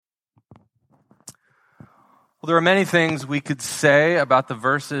Well, there are many things we could say about the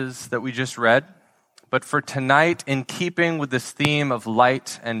verses that we just read, but for tonight, in keeping with this theme of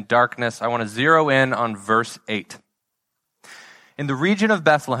light and darkness, I want to zero in on verse 8. In the region of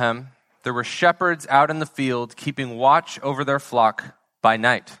Bethlehem, there were shepherds out in the field keeping watch over their flock by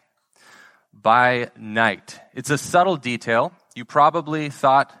night. By night. It's a subtle detail. You probably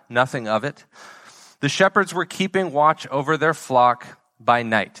thought nothing of it. The shepherds were keeping watch over their flock by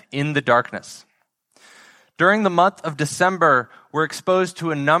night, in the darkness. During the month of December, we're exposed to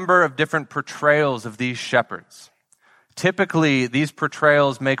a number of different portrayals of these shepherds. Typically, these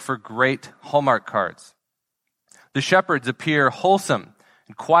portrayals make for great Hallmark cards. The shepherds appear wholesome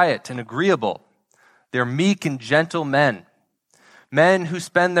and quiet and agreeable. They're meek and gentle men who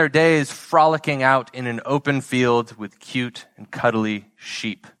spend their days frolicking out in an open field with cute and cuddly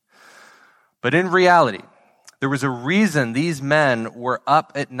sheep. But in reality, there was a reason these men were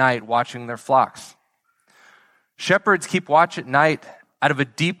up at night watching their flocks. Shepherds keep watch at night out of a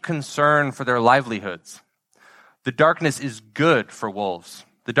deep concern for their livelihoods. The darkness is good for wolves.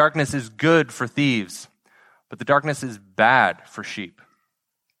 The darkness is good for thieves. But the darkness is bad for sheep.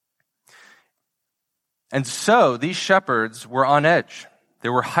 And so these shepherds were on edge. They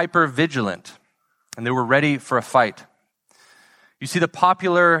were hyper vigilant, and they were ready for a fight. You see, the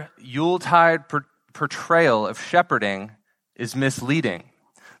popular Yuletide portrayal of shepherding is misleading.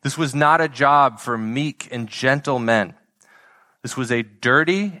 This was not a job for meek and gentle men. This was a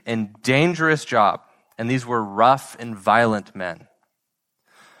dirty and dangerous job, and these were rough and violent men.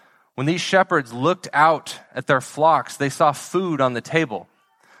 When these shepherds looked out at their flocks, they saw food on the table.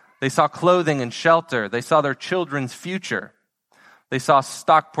 They saw clothing and shelter. They saw their children's future. They saw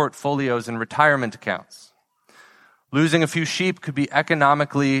stock portfolios and retirement accounts. Losing a few sheep could be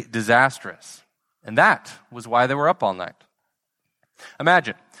economically disastrous, and that was why they were up all night.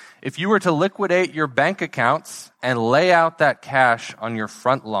 Imagine if you were to liquidate your bank accounts and lay out that cash on your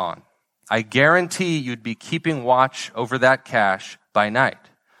front lawn. I guarantee you'd be keeping watch over that cash by night.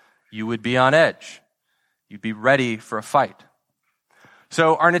 You would be on edge. You'd be ready for a fight.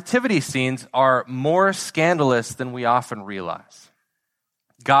 So our nativity scenes are more scandalous than we often realize.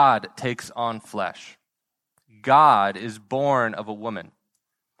 God takes on flesh. God is born of a woman.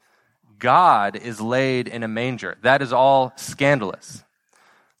 God is laid in a manger. That is all scandalous.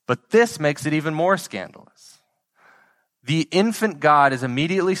 But this makes it even more scandalous. The infant God is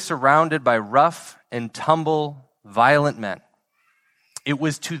immediately surrounded by rough and tumble, violent men. It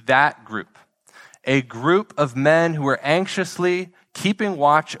was to that group, a group of men who were anxiously keeping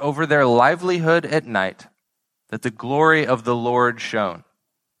watch over their livelihood at night, that the glory of the Lord shone.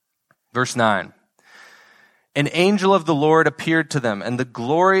 Verse 9. An angel of the Lord appeared to them, and the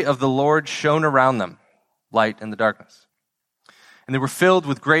glory of the Lord shone around them, light in the darkness. And they were filled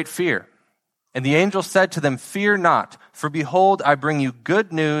with great fear. And the angel said to them, "Fear not, for behold, I bring you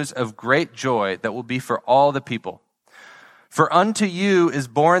good news of great joy that will be for all the people. For unto you is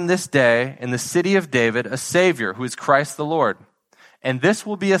born this day in the city of David a Savior, who is Christ the Lord. And this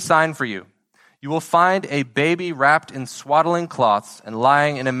will be a sign for you. You will find a baby wrapped in swaddling cloths and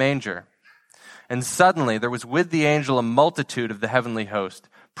lying in a manger." And suddenly there was with the angel a multitude of the heavenly host,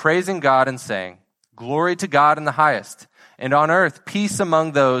 praising God and saying, "Glory to God in the highest, and on earth peace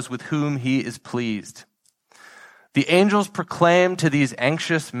among those with whom he is pleased." The angels proclaimed to these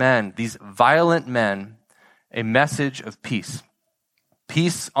anxious men, these violent men, a message of peace.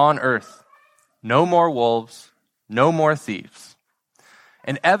 Peace on earth. No more wolves, no more thieves.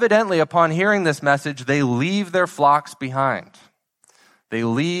 And evidently upon hearing this message, they leave their flocks behind. They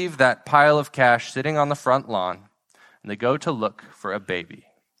leave that pile of cash sitting on the front lawn, and they go to look for a baby.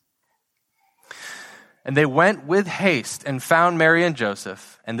 And they went with haste and found Mary and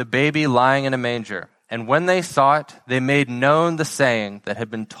Joseph and the baby lying in a manger. And when they saw it, they made known the saying that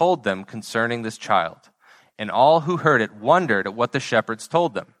had been told them concerning this child. And all who heard it wondered at what the shepherds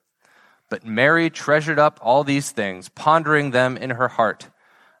told them. But Mary treasured up all these things, pondering them in her heart.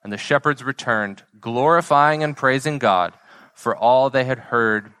 And the shepherds returned, glorifying and praising God for all they had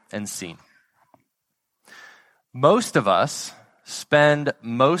heard and seen. Most of us spend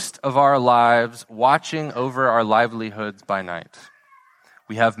most of our lives watching over our livelihoods by night.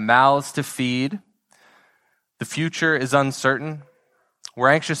 We have mouths to feed. The future is uncertain. We're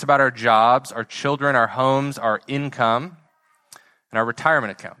anxious about our jobs, our children, our homes, our income, and our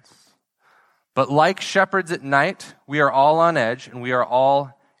retirement accounts. But like shepherds at night, we are all on edge and we are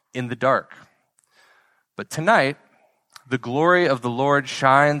all in the dark. But tonight, the glory of the Lord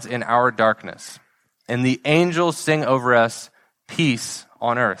shines in our darkness, and the angels sing over us, "Peace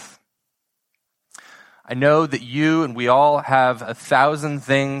on earth." I know that you and we all have 1,000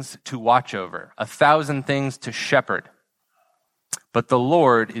 things to watch over, 1,000 things to shepherd. But the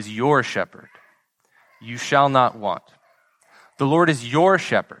Lord is your shepherd. You shall not want. The Lord is your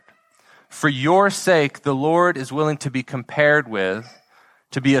shepherd. For your sake, the Lord is willing to be compared with,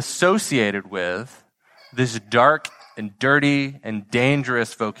 to be associated with, this dark and dirty and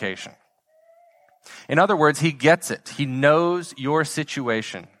dangerous vocation. In other words, he gets it. He knows your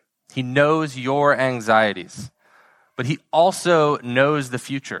situation. He knows your anxieties. But he also knows the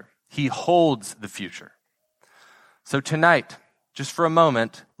future. He holds the future. So tonight, just for a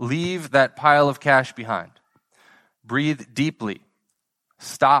moment, leave that pile of cash behind. Breathe deeply.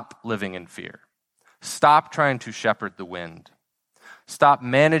 Stop living in fear. Stop trying to shepherd the wind. Stop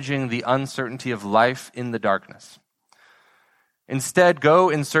managing the uncertainty of life in the darkness. Instead, go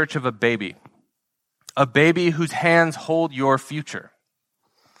in search of a baby whose hands hold your future.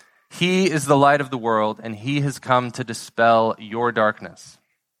 He is the light of the world, and he has come to dispel your darkness.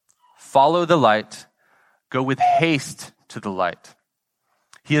 Follow the light. Go with haste to the light.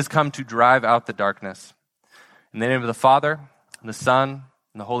 He has come to drive out the darkness. In the name of the Father, and the Son,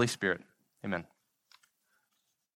 and the Holy Spirit. Amen.